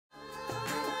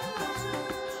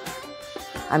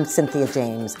I'm Cynthia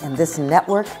James, and this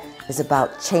network is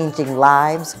about changing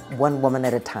lives one woman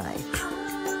at a time.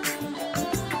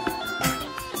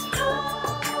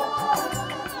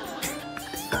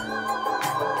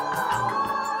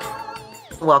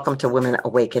 Welcome to Women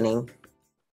Awakening.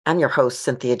 I'm your host,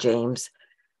 Cynthia James.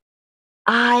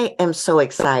 I am so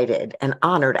excited and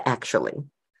honored, actually,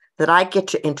 that I get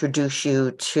to introduce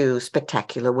you to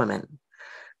spectacular women.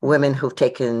 Women who've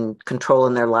taken control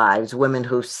in their lives, women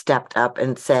who've stepped up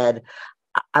and said,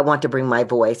 I want to bring my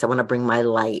voice, I want to bring my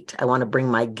light, I want to bring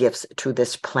my gifts to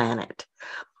this planet.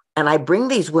 And I bring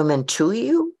these women to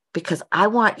you because I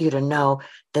want you to know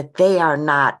that they are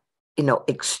not,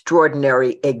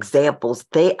 extraordinary examples.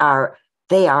 They are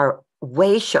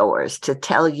way showers to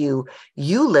tell you,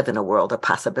 you live in a world of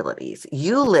possibilities.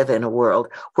 You live in a world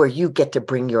where you get to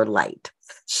bring your light.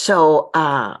 So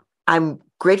I'm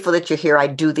grateful that you're here. I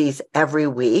do these every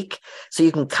week. So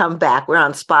you can come back. We're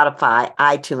on Spotify,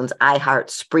 iTunes, iHeart,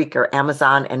 Spreaker,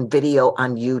 Amazon, and video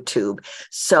on YouTube.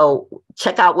 So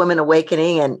check out Women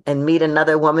Awakening and meet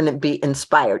another woman and be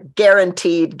inspired.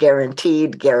 Guaranteed,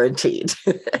 guaranteed, guaranteed.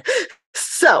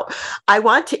 So I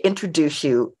want to introduce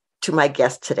you to my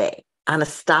guest today,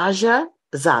 Anastasia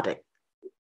Zadeik.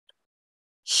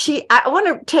 I want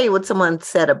to tell you what someone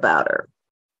said about her.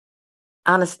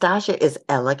 Anastasia is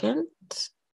elegant,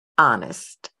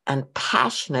 honest, and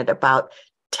passionate about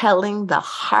telling the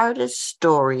hardest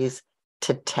stories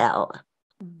to tell.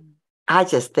 I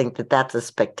just think that that's a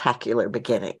spectacular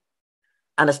beginning.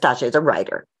 Anastasia is a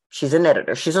writer. She's an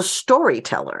editor. She's a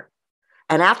storyteller.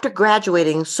 And after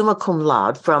graduating summa cum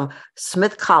laude from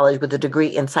Smith College with a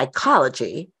degree in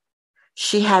psychology,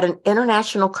 she had an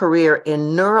international career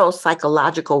in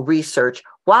neuropsychological research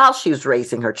while she was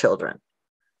raising her children.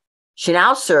 She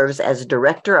now serves as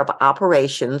Director of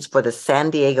Operations for the San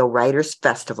Diego Writers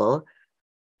Festival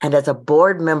and as a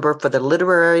board member for the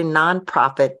literary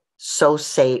nonprofit So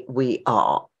Say We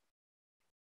All.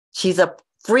 She's a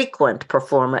frequent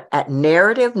performer at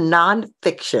narrative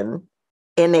nonfiction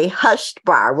in a hushed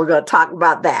bar. We're going to talk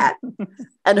about that.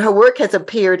 And her work has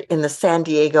appeared in the San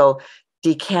Diego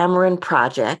Decameron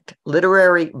Project,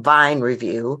 Literary Vine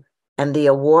Review, and the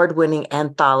award-winning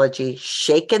anthology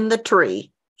Shaken the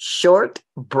Tree, short,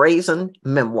 brazen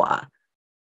memoir.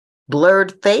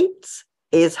 Blurred Fates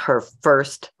is her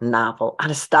first novel.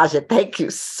 Anastasia, thank you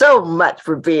so much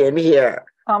for being here.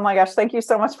 Oh my gosh, thank you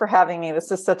so much for having me.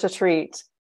 This is such a treat.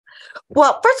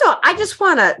 Well, first of all, I just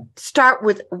want to start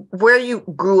with where you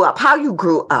grew up, how you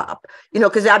grew up,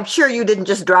 because I'm sure you didn't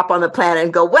just drop on the planet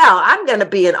and go, well, I'm going to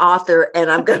be an author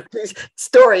and I'm going to be a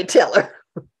storyteller.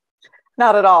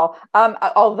 Not at all.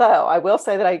 Although I will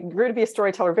say that I grew to be a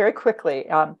storyteller very quickly.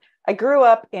 I grew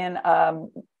up in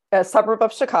a suburb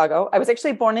of Chicago. I was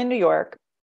actually born in New York.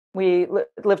 We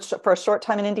lived for a short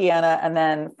time in Indiana. And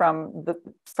then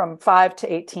from 5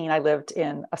 to 18, I lived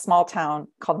in a small town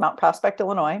called Mount Prospect,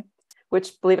 Illinois,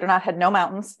 which, believe it or not, had no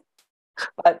mountains,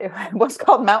 but it was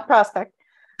called Mount Prospect.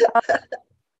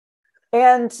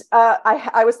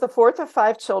 I was the fourth of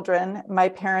 5 children. My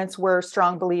parents were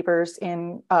strong believers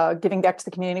in giving back to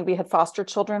the community. We had foster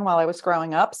children while I was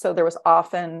growing up. So there was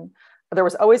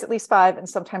always at least 5 and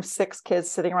sometimes 6 kids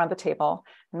sitting around the table.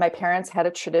 And my parents had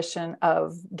a tradition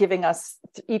of giving us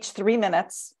each 3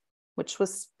 minutes, which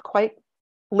was quite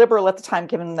liberal at the time,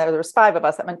 given that there was 5 of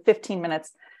us. That meant 15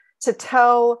 minutes to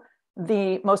tell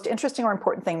the most interesting or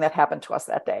important thing that happened to us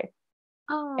that day.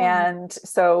 Oh. And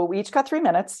so we each got 3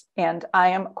 minutes, and I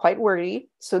am quite wordy.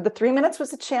 So the 3 minutes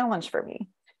was a challenge for me.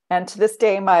 And to this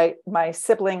day, my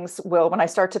siblings will, when I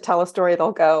start to tell a story,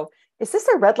 they'll go, is this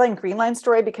a red line, green line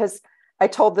story? Because I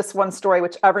told this one story,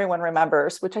 which everyone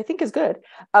remembers, which I think is good,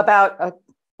 about a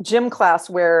gym class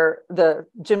where the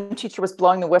gym teacher was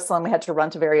blowing the whistle and we had to run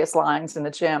to various lines in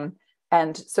the gym.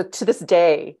 And so to this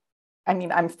day, I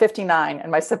mean, I'm 59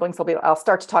 and my siblings I'll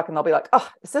start to talk and they'll be like, oh,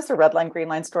 is this a red line, green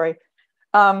line story?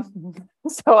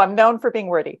 So I'm known for being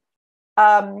wordy.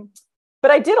 But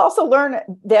I did also learn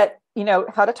that,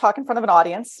 how to talk in front of an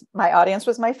audience. My audience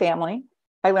was my family.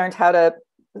 I learned how to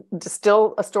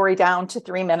distill a story down to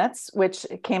 3 minutes, which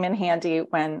came in handy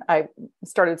when I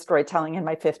started storytelling in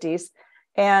my 50s.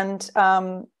 And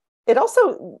it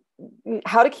also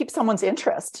how to keep someone's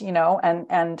interest,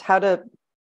 and how to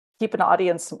keep an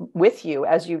audience with you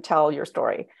as you tell your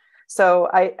story. So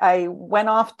I went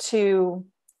off to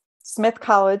Smith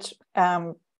College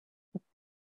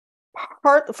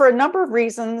for a number of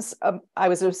reasons. I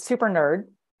was a super nerd,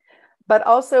 but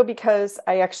also because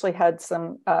I actually had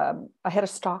I had a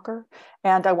stalker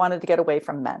and I wanted to get away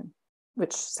from men,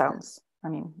 which sounds,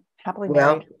 happily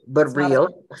married. But it's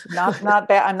real. Not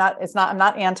bad. I'm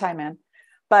not anti-men,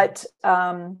 but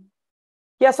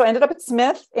Yeah, so I ended up at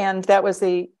Smith, and that was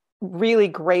a really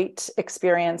great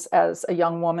experience as a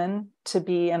young woman to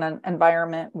be in an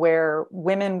environment where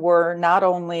women were not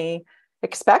only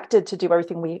expected to do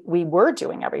everything, we were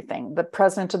doing everything. The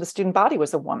president of the student body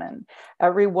was a woman.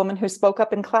 Every woman who spoke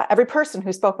up in class, every person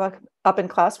who spoke up in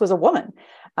class was a woman.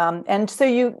 And so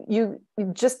it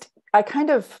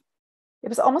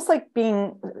was almost like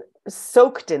being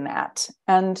soaked in that.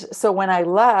 And so when I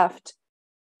left,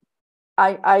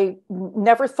 I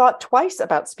never thought twice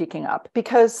about speaking up,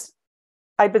 because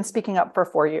I'd been speaking up for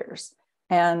 4 years.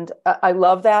 And I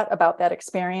love that about that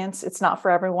experience. It's not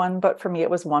for everyone, but for me, it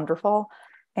was wonderful.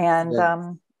 And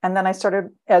and then I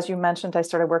started, as you mentioned, I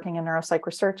started working in neuropsych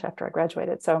research after I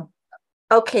graduated. So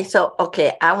okay,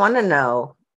 I want to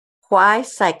know, why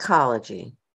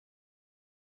psychology?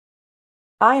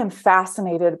 I am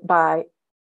fascinated by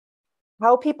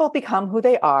how people become who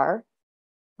they are,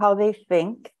 how they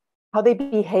think, how they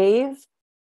behave,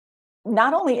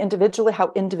 not only individually,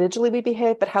 how individually we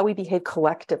behave, but how we behave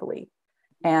collectively.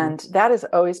 And that has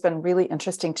always been really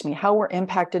interesting to me, how we're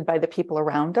impacted by the people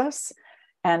around us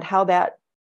and how that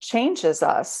changes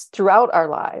us throughout our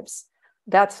lives.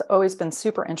 That's always been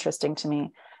super interesting to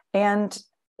me. And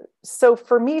so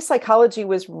for me, psychology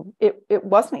it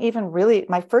wasn't even really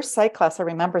my first psych class. I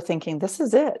remember thinking, this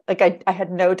is it. Like I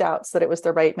had no doubts that it was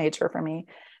the right major for me.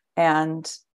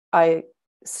 And I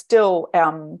still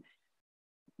am.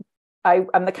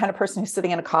 I'm the kind of person who's sitting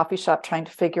in a coffee shop trying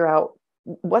to figure out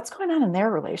what's going on in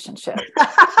their relationship.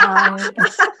 I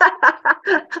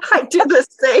do the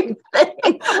same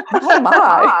thing. Oh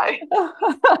my.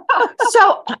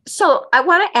 So I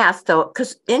want to ask though,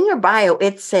 because in your bio,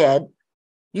 it said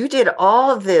you did all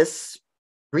of this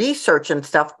research and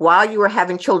stuff while you were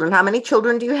having children. How many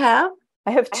children do you have?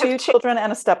 I have two children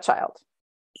and a stepchild.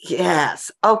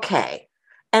 Yes. Okay.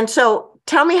 And so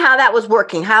tell me how that was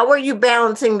working. How were you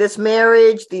balancing this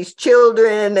marriage, these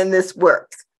children, and this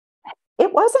work?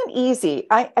 It wasn't easy.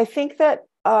 I think that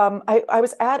I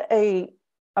was on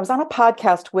a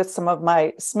podcast with some of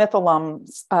my Smith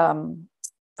alums from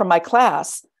my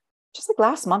class, just like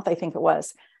last month, I think it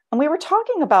was. And we were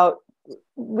talking about,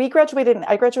 I graduated in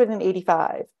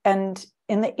 1985. And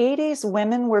in the 80s,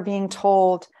 women were being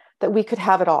told that we could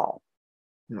have it all.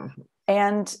 Mm-hmm.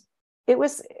 And it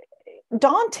was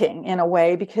daunting in a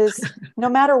way, because no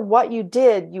matter what you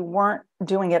did, you weren't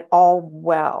doing it all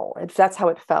well. That's how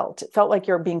it felt. It felt like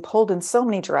you're being pulled in so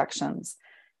many directions.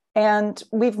 And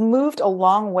we've moved a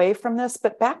long way from this,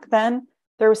 but back then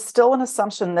there was still an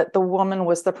assumption that the woman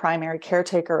was the primary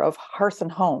caretaker of hearth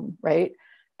and home, right?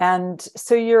 And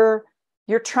so you're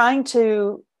trying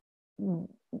to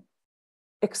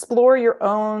explore your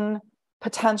own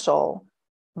potential,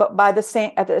 but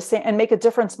and make a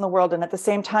difference in the world. And at the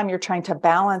same time, you're trying to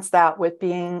balance that with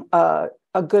being a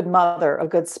good mother, a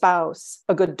good spouse,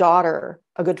 a good daughter,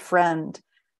 a good friend.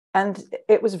 And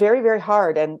it was very, very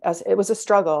hard. And as it was a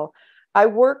struggle, I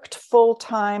worked full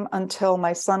time until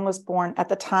my son was born. At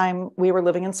the time, we were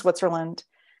living in Switzerland.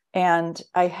 And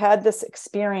I had this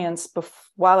experience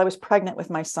while I was pregnant with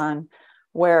my son,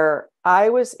 where I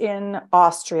was in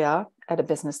Austria at a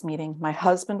business meeting. My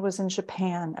husband was in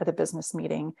Japan at a business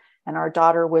meeting, and our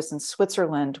daughter was in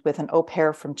Switzerland with an au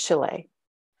pair from Chile.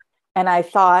 And I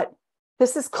thought,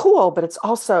 this is cool, but it's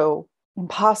also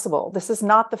impossible. This is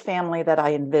not the family that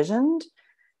I envisioned.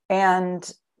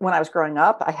 And when I was growing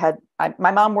up,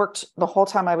 my mom worked the whole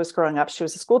time I was growing up. She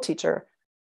was a school teacher.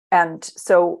 And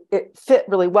so it fit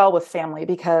really well with family,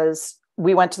 because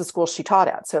we went to the school she taught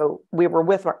at. So we were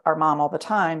with our mom all the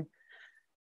time.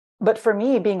 But for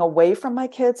me, being away from my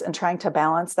kids and trying to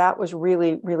balance that was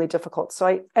really, really difficult. So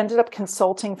I ended up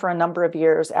consulting for a number of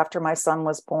years after my son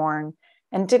was born,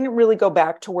 and didn't really go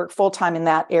back to work full-time in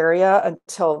that area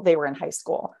until they were in high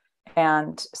school.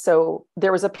 And so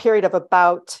there was a period of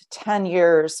about 10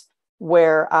 years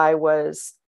where I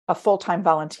was a full-time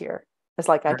volunteer. It's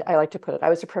like I like to put it. I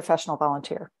was a professional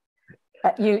volunteer.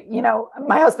 You know,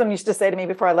 my husband used to say to me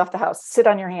before I left the house, sit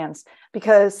on your hands,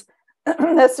 because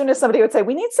as soon as somebody would say,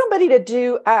 we need somebody to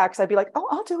do X, I'd be like, oh,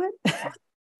 I'll do it.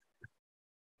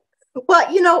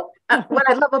 Well, you know, what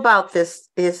I love about this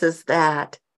is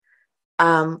that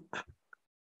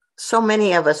so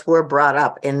many of us were brought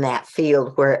up in that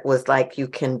field where it was like, you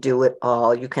can do it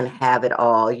all, you can have it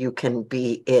all, you can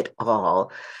be it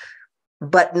all.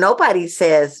 But nobody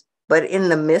says, but in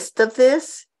the midst of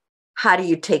this, how do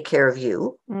you take care of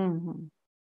you? Mm-hmm.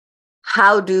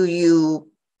 How do you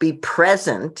be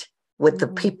present with the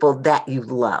people that you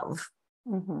love?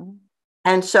 Mm-hmm.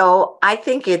 And so I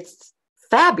think it's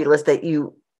fabulous that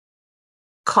you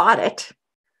caught it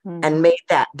and made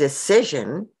that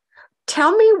decision.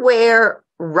 Tell me where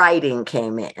writing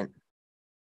came in?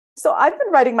 So I've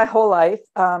been writing my whole life.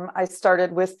 I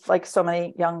started with, like so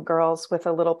many young girls, with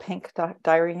a little pink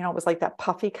diary. It was like that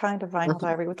puffy kind of vinyl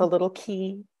diary with a little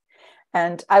key.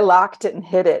 And I locked it and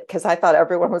hid it because I thought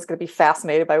everyone was going to be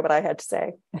fascinated by what I had to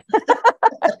say.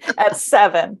 At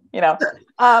 7,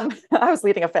 I was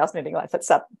leading a fascinating life at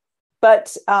 7.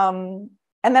 But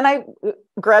and then I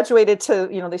graduated to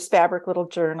these fabric little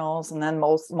journals, and then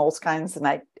Moleskines,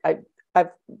 and I've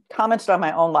commented on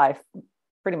my own life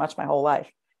pretty much my whole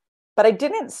life. But I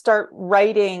didn't start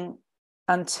writing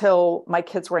until my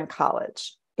kids were in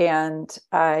college, and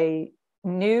I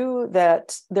knew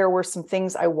that there were some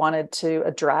things I wanted to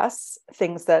address,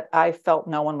 things that I felt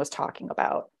no one was talking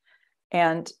about.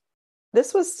 And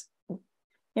this was,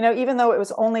 even though it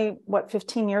was only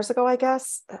 15 years ago, I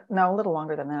guess, no, a little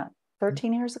longer than that,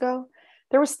 13 years ago,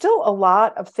 there was still a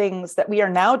lot of things that we are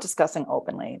now discussing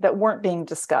openly that weren't being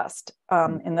discussed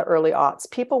in the early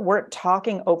aughts. People weren't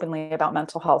talking openly about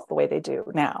mental health the way they do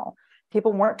now.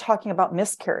 People weren't talking about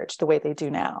miscarriage the way they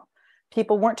do now.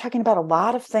 People weren't talking about a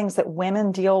lot of things that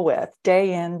women deal with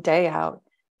day in, day out,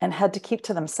 and had to keep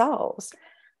to themselves.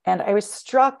 And I was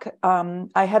struck.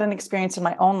 I had an experience in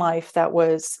my own life that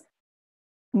was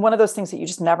one of those things that you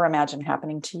just never imagine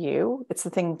happening to you. It's the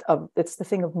thing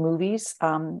of movies.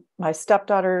 My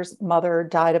stepdaughter's mother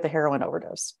died of a heroin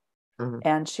overdose. Mm-hmm.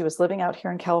 And she was living out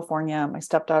here in California. My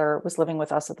stepdaughter was living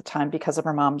with us at the time because of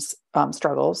her mom's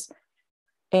struggles.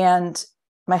 And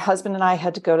my husband and I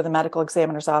had to go to the medical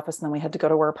examiner's office, and then we had to go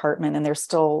to her apartment, and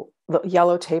the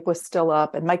yellow tape was still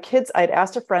up. And my kids, I'd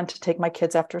asked a friend to take my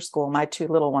kids after school, my 2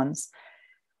 little ones.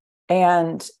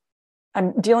 And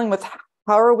I'm dealing with,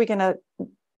 how are we going to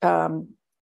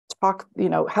talk,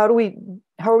 how are we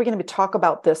going to talk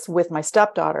about this with my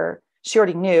stepdaughter? She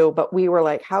already knew, but we were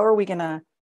like, how are we going to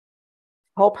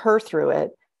help her through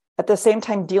it? At the same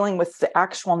time, dealing with the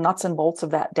actual nuts and bolts of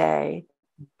that day.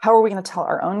 How are we going to tell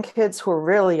our own kids who are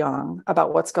really young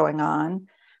about what's going on?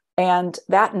 And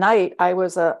that night I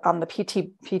was on the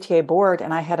PTA board,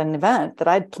 and I had an event that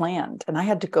I'd planned and I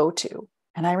had to go to.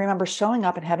 And I remember showing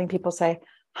up and having people say,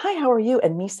 "Hi, how are you?"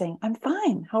 And me saying, "I'm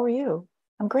fine. How are you?"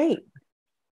 "I'm great."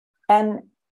 And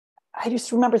I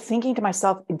just remember thinking to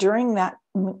myself during that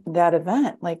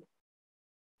event, like,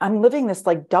 I'm living this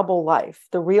like double life,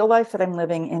 the real life that I'm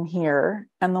living in here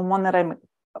and the one that I'm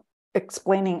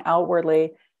explaining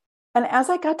outwardly. And as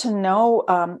I got to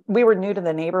know, we were new to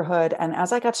the neighborhood. And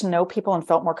as I got to know people and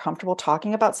felt more comfortable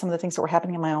talking about some of the things that were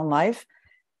happening in my own life,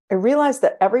 I realized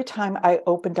that every time I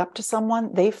opened up to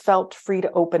someone, they felt free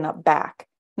to open up back.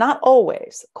 Not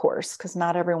always, of course, because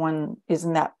not everyone is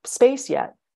in that space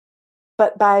yet.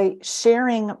 But by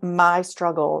sharing my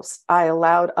struggles, I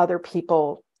allowed other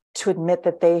people to admit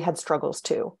that they had struggles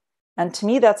too. And to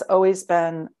me, that's always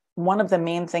been one of the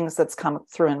main things that's come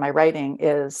through in my writing,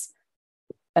 is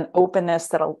an openness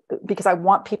because I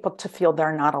want people to feel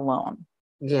they're not alone.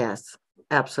 Yes,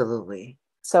 absolutely.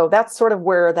 So that's sort of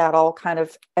where that all kind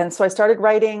of, and so I started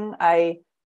writing. I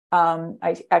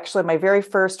actually, my very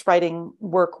first writing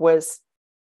work was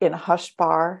in a hush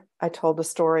bar. I told a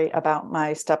story about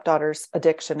my stepdaughter's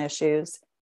addiction issues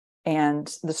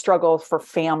and the struggle for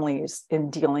families in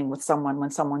dealing with someone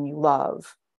when someone you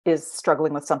love is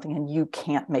struggling with something and you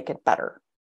can't make it better.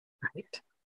 Right.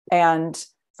 And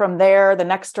from there, the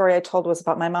next story I told was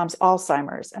about my mom's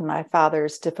Alzheimer's and my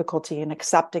father's difficulty in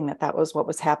accepting that that was what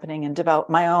was happening, and developed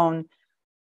my own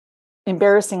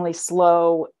embarrassingly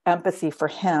slow empathy for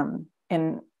him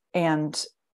and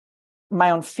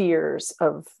my own fears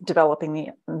of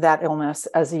developing that illness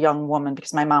as a young woman,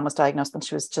 because my mom was diagnosed when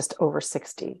she was just over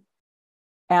 60.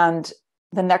 And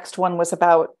the next one was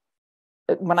about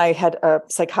when I had a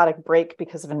psychotic break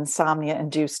because of an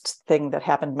insomnia-induced thing that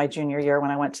happened my junior year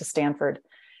when I went to Stanford.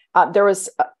 And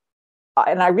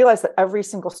I realized that every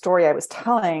single story I was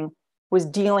telling was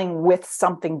dealing with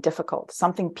something difficult,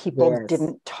 something people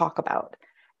didn't talk about.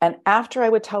 And after I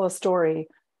would tell a story,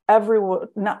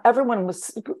 not everyone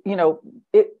was,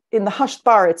 in the hushed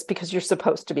bar, it's because you're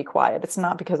supposed to be quiet. It's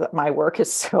not because my work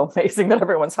is so amazing that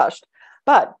everyone's hushed.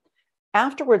 But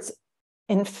afterwards,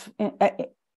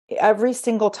 every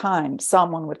single time,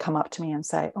 someone would come up to me and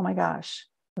say, "Oh my gosh,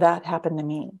 that happened to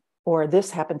me," or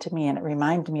 "This happened to me," and it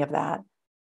reminded me of that.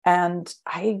 And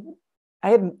I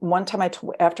had one time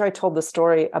after I told the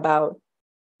story about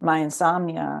my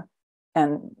insomnia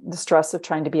and the stress of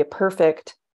trying to be a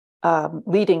perfect,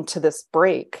 leading to this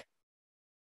break,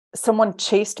 someone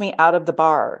chased me out of the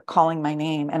bar calling my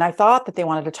name. And I thought that they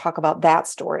wanted to talk about that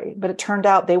story, but it turned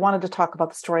out they wanted to talk about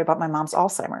the story about my mom's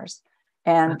Alzheimer's.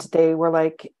 And they were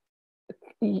like,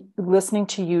 "Listening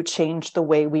to you changed the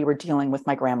way we were dealing with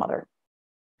my grandmother."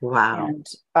 Wow. And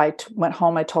I went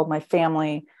home, I told my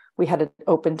family, we had an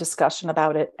open discussion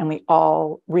about it, and we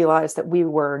all realized that we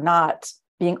were not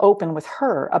being open with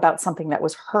her about something that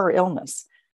was her illness.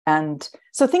 And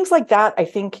so things like that, I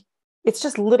think it's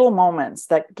just little moments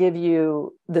that give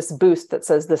you this boost that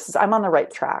says, I'm on the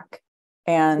right track.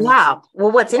 And Wow.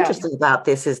 Well, what's yeah, interesting about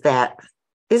this is that,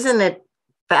 isn't it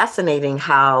fascinating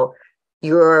how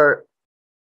your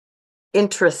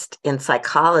interest in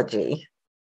psychology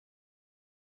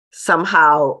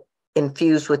somehow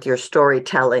infused with your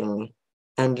storytelling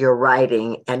and your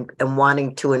writing and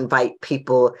wanting to invite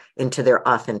people into their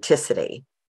authenticity?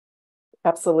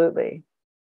 absolutely.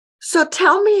 So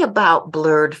tell me about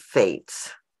Blurred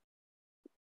Fates.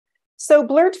 So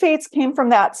Blurred Fates came from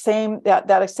that same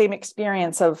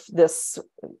experience of this,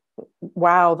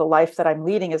 wow, the life that I'm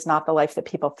leading is not the life that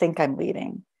people think I'm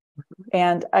leading.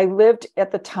 And I lived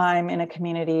at the time in a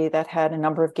community that had a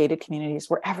number of gated communities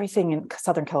where everything in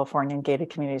Southern California in gated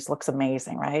communities looks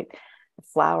amazing, right? The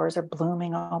flowers are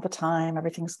blooming all the time.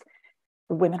 The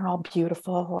women are all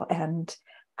beautiful. And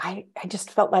I just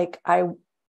felt like I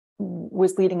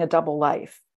was leading a double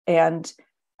life. And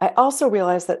I also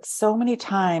realized that so many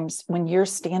times when you're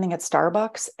standing at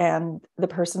Starbucks and the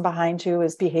person behind you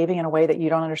is behaving in a way that you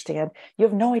don't understand, you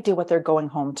have no idea what they're going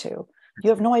home to. You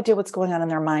have no idea what's going on in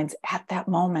their minds at that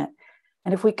moment.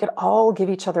 And if we could all give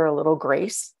each other a little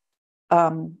grace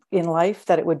in life,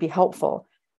 that it would be helpful.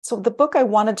 So the book I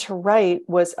wanted to write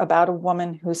was about a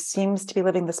woman who seems to be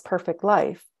living this perfect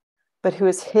life, but who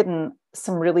has hidden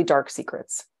some really dark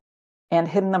secrets and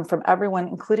hidden them from everyone,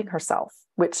 including herself,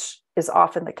 which is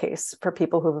often the case for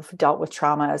people who have dealt with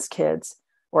trauma as kids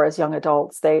or as young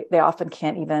adults. They often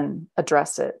can't even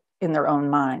address it in their own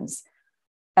minds.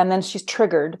 And then she's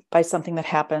triggered by something that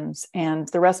happens. And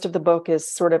the rest of the book is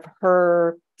sort of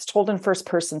it's told in first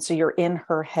person. So you're in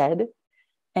her head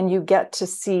and you get to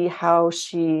see how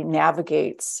she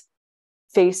navigates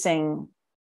facing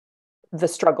the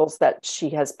struggles that she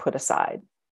has put aside.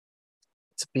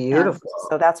 It's beautiful. And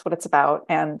so that's what it's about.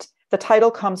 And the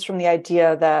title comes from the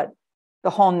idea that the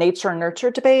whole nature and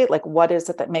nurture debate, like what is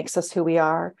it that makes us who we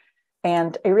are?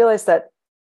 And I realized that,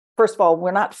 first of all,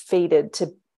 we're not fated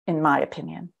to, in my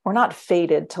opinion, we're not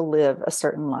fated to live a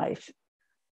certain life.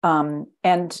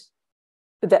 And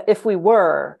that if we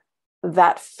were,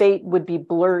 that fate would be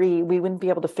blurry. We wouldn't be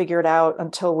able to figure it out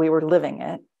until we were living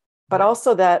it. But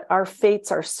also that our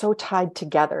fates are so tied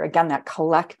together. Again, that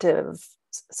collective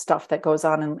stuff that goes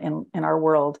on in our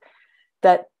world,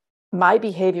 that my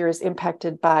behavior is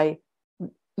impacted by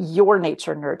your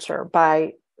nature nurture,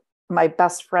 by my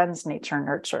best friend's nature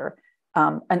nurture.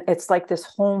 And it's like this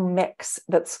whole mix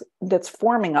that's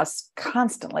forming us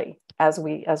constantly as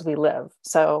we live.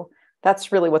 So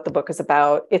that's really what the book is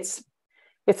about. It's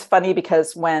funny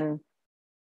because when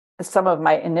some of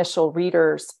my initial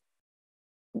readers,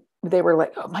 they were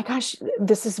like, oh my gosh,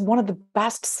 this is one of the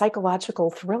best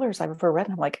psychological thrillers I've ever read.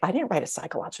 And I'm like, I didn't write a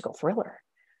psychological thriller.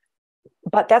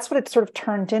 But that's what it sort of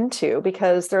turned into,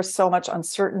 because there's so much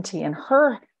uncertainty in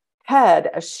her head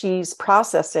as she's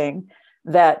processing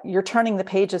that you're turning the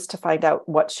pages to find out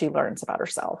what she learns about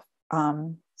herself.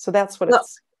 So that's what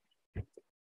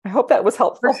I hope that was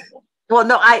helpful. Well,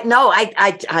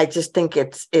 I just think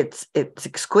it's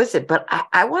exquisite. But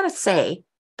I want to say,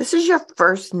 this is your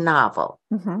first novel.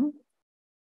 Mm-hmm.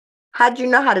 How'd you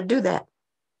know how to do that?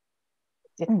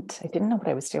 I didn't know what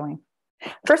I was doing.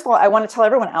 First of all, I want to tell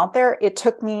everyone out there, it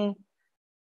took me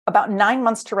about 9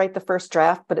 months to write the first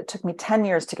draft, but it took me 10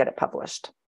 years to get it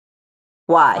published.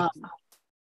 Why?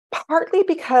 Partly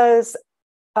because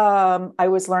I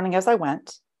was learning as I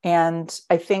went. And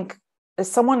I think,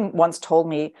 as someone once told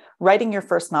me, writing your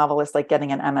first novel is like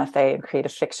getting an MFA in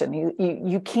creative fiction.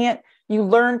 You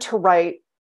learn to write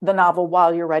the novel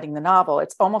while you're writing the novel.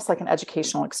 It's almost like an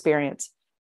educational experience.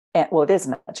 And well, it is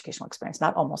an educational experience,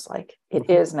 not almost like,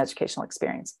 it is an educational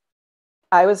experience.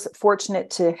 I was fortunate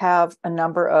to have a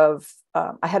number of,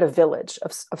 I had a village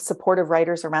of supportive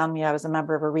writers around me. I was a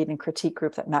member of a read and critique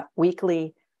group that met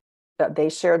weekly. They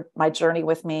shared my journey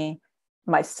with me.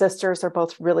 My sisters are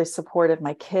both really supportive.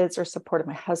 My kids are supportive.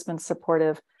 My husband's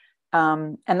supportive.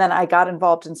 And then I got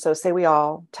involved in So Say We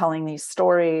All, telling these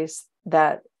stories.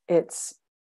 That it's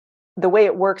the way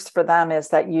it works for them is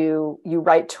that you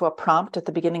write to a prompt at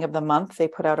the beginning of the month. They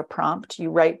put out a prompt. You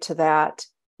write to that.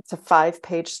 It's a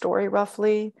 5-page story,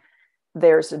 roughly.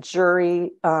 There's a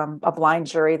jury, a blind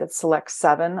jury that selects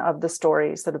 7 of the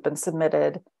stories that have been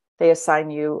submitted. They assign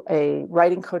you a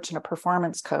writing coach and a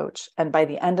performance coach. And by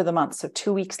the end of the month, so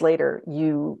 2 weeks later,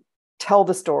 you tell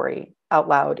the story out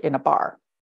loud in a bar.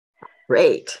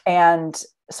 Great. And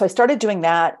so I started doing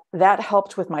that. That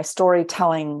helped with my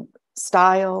storytelling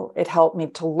style. It helped me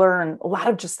to learn a lot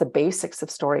of just the basics of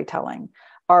storytelling,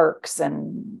 arcs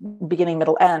and beginning,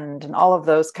 middle, end, and all of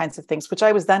those kinds of things, which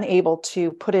I was then able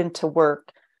to put into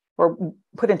work or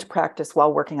put into practice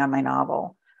while working on my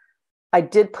novel. I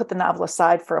did put the novel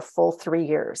aside for a full 3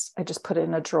 years. I just put it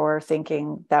in a drawer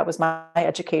thinking that was my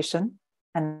education.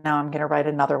 And now I'm going to write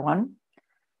another one.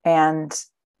 And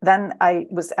then I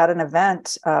was at an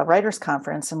event, a writer's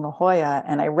conference in La Jolla,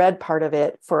 and I read part of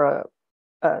it for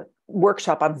a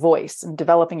workshop on voice and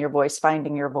developing your voice,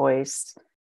 finding your voice.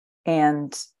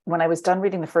 And when I was done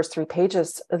reading the first 3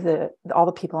 pages, all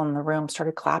the people in the room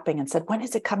started clapping and said, "When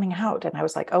is it coming out?" And I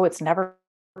was like, "Oh, it's never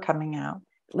coming out.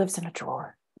 It lives in a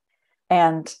drawer."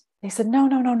 And they said,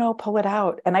 no, pull it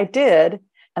out. And I did.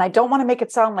 And I don't want to make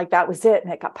it sound like that was it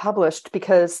and it got published,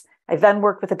 because I then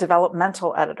worked with a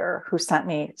developmental editor who sent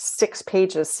me 6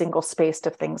 pages, single spaced,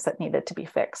 of things that needed to be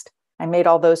fixed. I made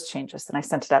all those changes and I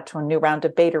sent it out to a new round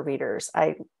of beta readers.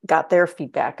 I got their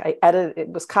feedback. I edited, it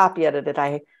was copy edited.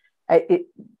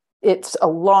 It's a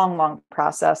long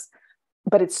process,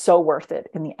 but it's so worth it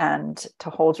in the end to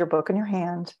hold your book in your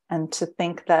hand and to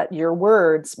think that your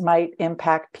words might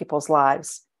impact people's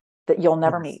lives that you'll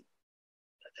never meet.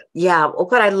 Yeah.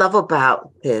 What I love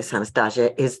about this,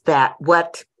 Anastasia, is that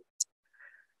what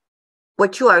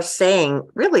you are saying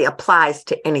really applies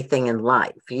to anything in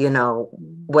life,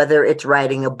 whether it's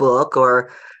writing a book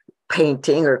or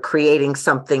painting or creating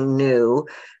something new.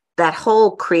 That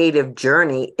whole creative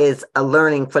journey is a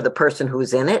learning for the person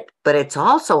who's in it, but it's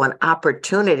also an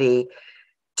opportunity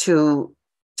to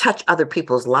touch other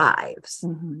people's lives.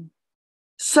 Mm-hmm.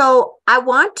 So I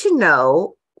want to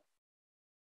know,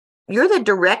 you're the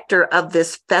director of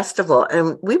this festival,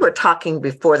 and we were talking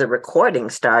before the recording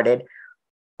started.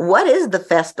 What is the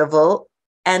festival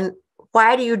and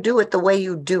why do you do it the way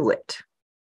you do it?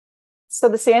 So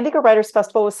the San Diego Writers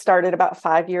Festival was started about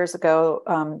 5 years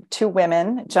ago. 2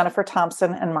 women, Jennifer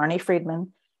Thompson and Marnie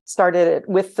Friedman, started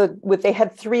it they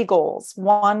had 3 goals.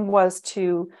 One was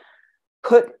to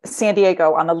put San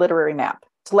Diego on the literary map,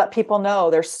 to let people know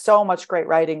there's so much great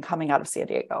writing coming out of San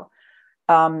Diego.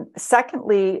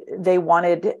 Secondly, they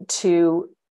wanted to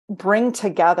bring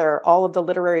together all of the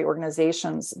literary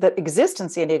organizations that exist in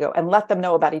San Diego and let them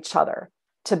know about each other,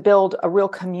 to build a real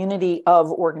community of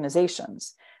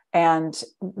organizations. And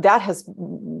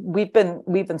we've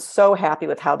been so happy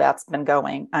with how that's been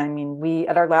going. I mean,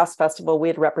 at our last festival, we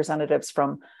had representatives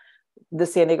from the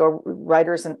San Diego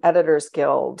Writers and Editors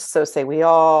Guild, So Say We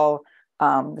All,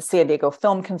 the San Diego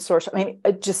Film Consortium. I mean,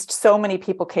 just so many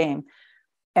people came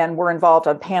and were involved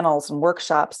on panels and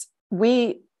workshops.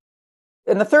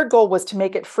 And the third goal was to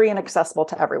make it free and accessible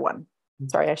to everyone.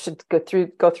 Sorry, I should go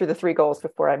through the 3 goals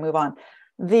before I move on.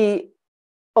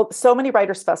 So many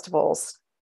writers' festivals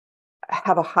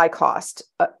have a high cost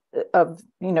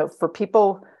for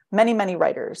people. Many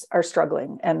writers are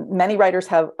struggling, and many writers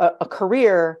have a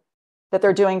career that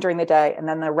they're doing during the day, and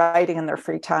then they're writing in their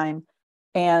free time.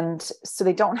 And so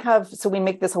we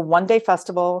make this a 1-day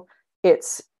festival.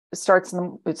 It's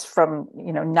from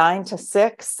 9 to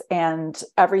 6, and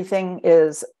everything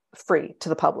is free to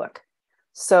the public.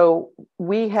 So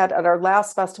we had, at our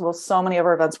last festival, so many of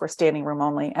our events were standing room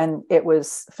only, and it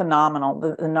was phenomenal.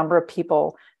 The number of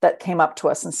people that came up to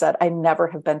us and said, "I never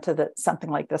have been to something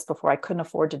like this before. I couldn't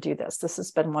afford to do this. This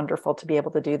has been wonderful to be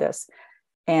able to do this."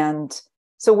 And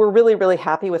so we're really, really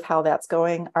happy with how that's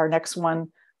going. Our next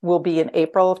one will be in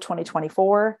April of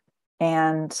 2024.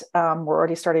 And we're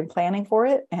already starting planning for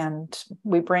it. And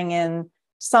we bring in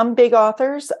some big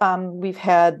authors. We've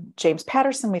had James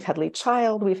Patterson, we've had Lee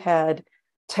Child, we've had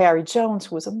Tayari Jones,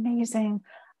 who was amazing.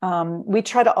 We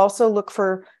try to also look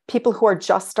for people who are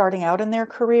just starting out in their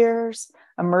careers,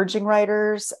 emerging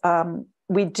writers.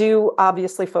 We do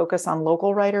obviously focus on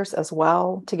local writers as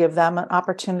well, to give them an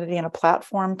opportunity and a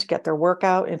platform to get their work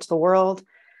out into the world.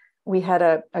 We had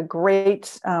a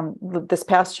great, this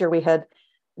past year, we had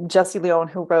Jesse Leone,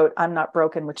 who wrote I'm Not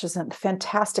Broken, which is a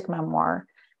fantastic memoir.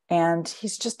 And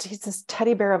he's this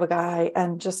teddy bear of a guy.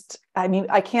 And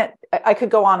I could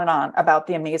go on and on about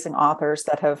the amazing authors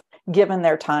that have given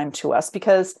their time to us,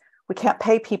 because we can't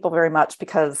pay people very much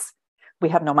because we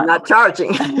have no money. Not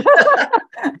charging.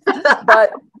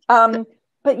 But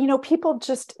people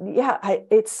just,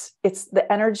 it's the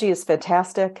energy is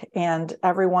fantastic, and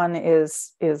everyone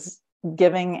is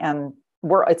giving, and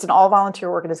it's an all volunteer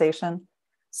organization.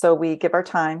 So we give our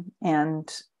time, and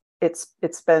it's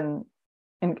been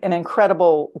an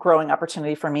incredible growing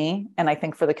opportunity for me, and I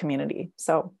think for the community.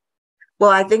 So, well,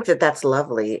 I think that's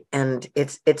lovely, and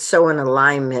it's so in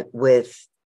alignment with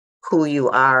who you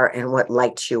are and what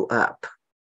lights you up.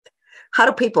 How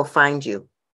do people find you?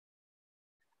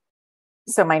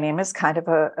 So my name is kind of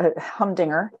a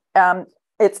humdinger.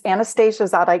 It's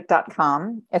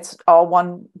AnastasiaZadeik.com. It's all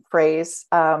one phrase,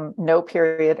 no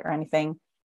period or anything.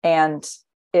 And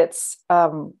it's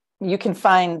you can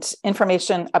find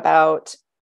information about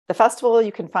the festival.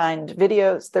 You can find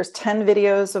videos. There's 10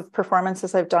 videos of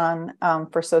performances I've done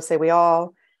for So Say We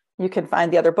All. You can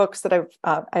find the other books that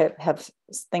I have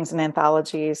things in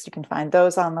anthologies. You can find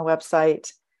those on the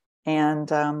website. And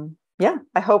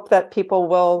I hope that people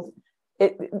will.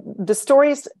 The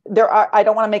stories there are, I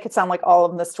don't want to make it sound like all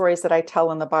of the stories that I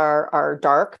tell in the bar are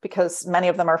dark, because many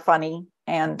of them are funny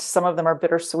and some of them are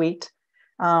bittersweet.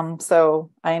 So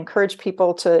I encourage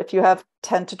people to, if you have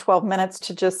 10 to 12 minutes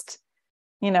to just,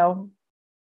 you want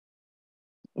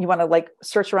to like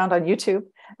search around on YouTube.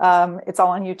 It's all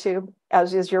on YouTube,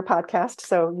 as is your podcast.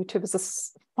 So YouTube is a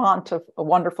font of a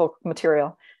wonderful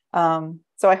material.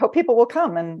 So I hope people will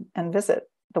come and visit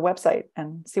the website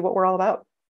and see what we're all about.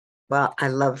 Well, I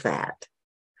love that.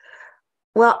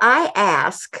 Well, I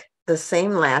ask the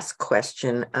same last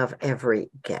question of every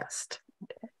guest.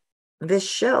 This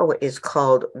show is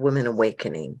called Women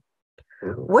Awakening.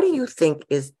 What do you think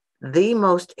is the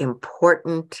most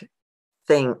important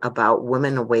thing about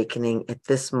women awakening at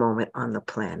this moment on the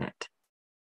planet?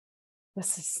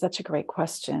 This is such a great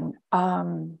question.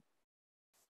 Thank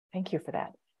you for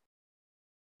that.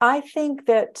 I think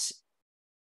that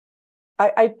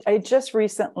I just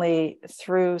recently,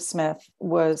 through Smith,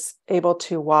 was able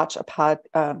to watch a talk.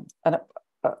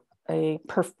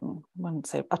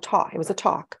 It was a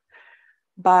talk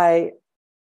by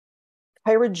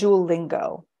Kyra Jewel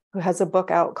Lingo, who has a book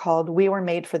out called We Were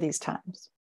Made for These Times.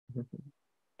 Mm-hmm.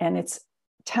 And it's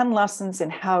 10 lessons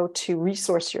in how to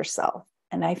resource yourself.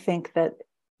 And I think that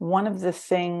one of the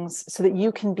things, so that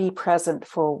you can be present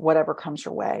for whatever comes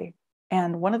your way.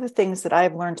 And one of the things that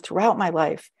I've learned throughout my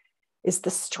life is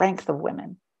the strength of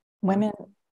women. Women,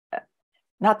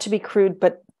 not to be crude,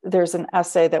 but there's an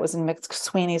essay that was in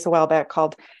McSweeney's a while back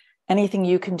called Anything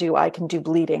You Can Do, I Can Do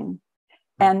Bleeding.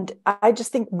 And I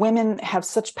just think women have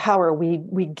such power.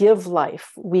 We give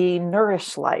life, we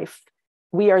nourish life.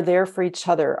 We are there for each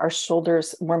other. Our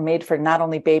shoulders were made for not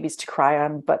only babies to cry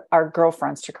on, but our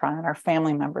girlfriends to cry on, our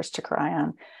family members to cry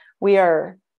on. We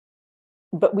are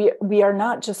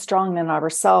not just strong in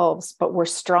ourselves, but we're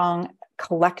strong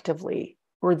collectively.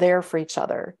 We're there for each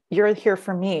other. You're here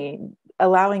for me,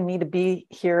 allowing me to be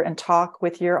here and talk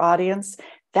with your audience.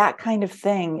 That kind of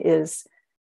thing is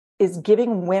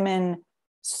giving women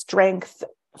strength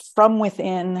from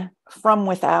within, from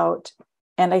without.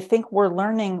 And I think we're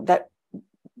learning that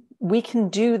we can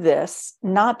do this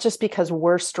not just because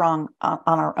we're strong on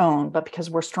our own, but because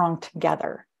we're strong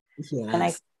together.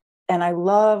 Yes. And I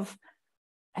love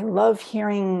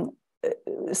hearing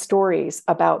stories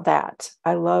about that.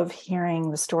 I love hearing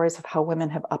the stories of how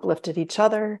women have uplifted each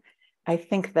other. I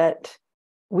think that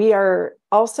we are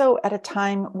also at a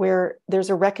time where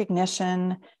there's a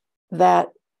recognition that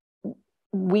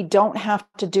we don't have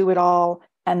to do it all,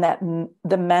 and that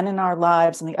the men in our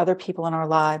lives and the other people in our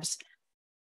lives,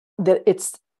 that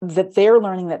they're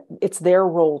learning that it's their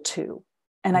role too.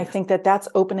 And I think that that's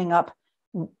opening up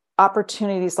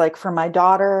opportunities. Like for my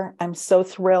daughter, I'm so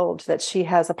thrilled that she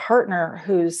has a partner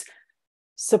who's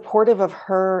supportive of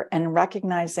her and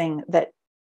recognizing that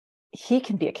he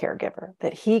can be a caregiver,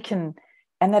 that he can,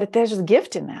 and that there's a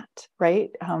gift in that, right?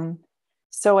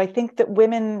 So I think that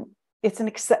women,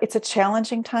 it's a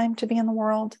challenging time to be in the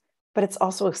world, but it's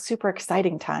also a super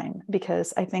exciting time,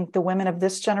 because I think the women of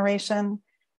this generation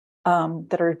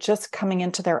that are just coming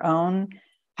into their own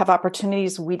have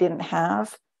opportunities we didn't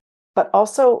have, but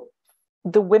also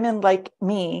the women like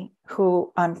me,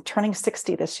 who I'm turning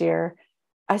 60 this year,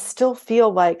 I still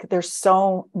feel like there's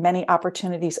so many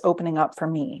opportunities opening up for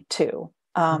me too.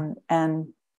 And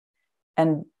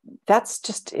that's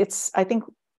just, I think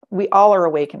we all are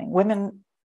awakening. Women,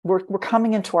 we're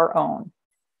coming into our own.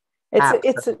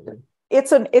 It's a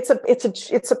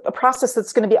process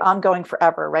that's going to be ongoing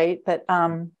forever, right? But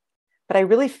I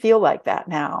really feel like that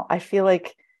now. I feel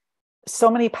like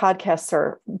so many podcasts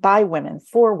are by women,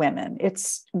 for women.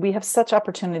 We have such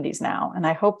opportunities now. And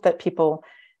I hope that people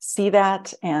see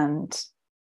that and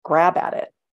grab at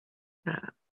it.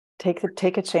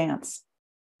 Take a chance.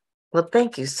 Well,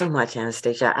 thank you so much,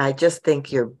 Anastasia. I just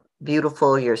think you're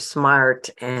beautiful, you're smart,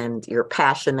 and you're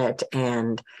passionate.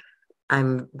 And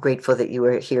I'm grateful that you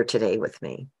were here today with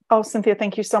me. Oh, Cynthia,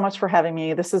 thank you so much for having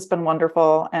me. This has been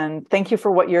wonderful. And thank you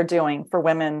for what you're doing for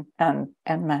women and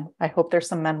men. I hope there's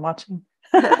some men watching.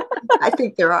 I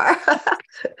think there are.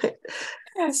 Thank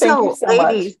you so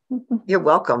ladies, much. You're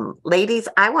welcome. Ladies,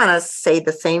 I want to say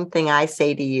the same thing I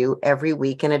say to you every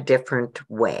week in a different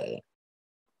way.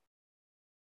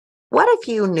 if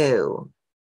you knew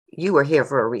you were here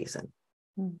for a reason?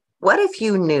 Mm. What if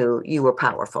you knew you were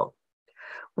powerful?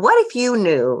 What if you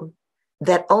knew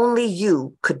that only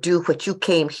you could do what you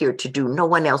came here to do? No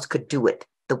one else could do it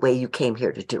the way you came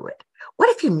here to do it. What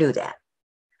if you knew that?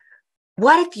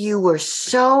 What if you were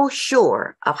so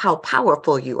sure of how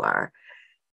powerful you are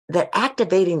that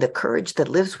activating the courage that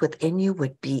lives within you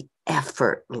would be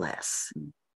effortless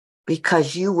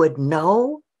because you would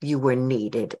know you were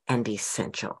needed and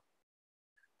essential?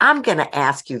 I'm going to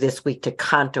ask you this week to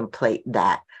contemplate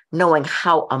that, knowing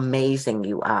how amazing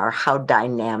you are, how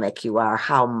dynamic you are,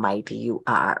 how mighty you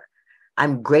are.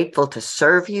 I'm grateful to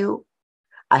serve you.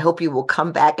 I hope you will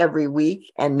come back every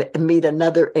week and meet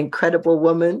another incredible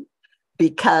woman,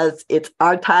 because it's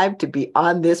our time to be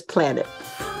on this planet.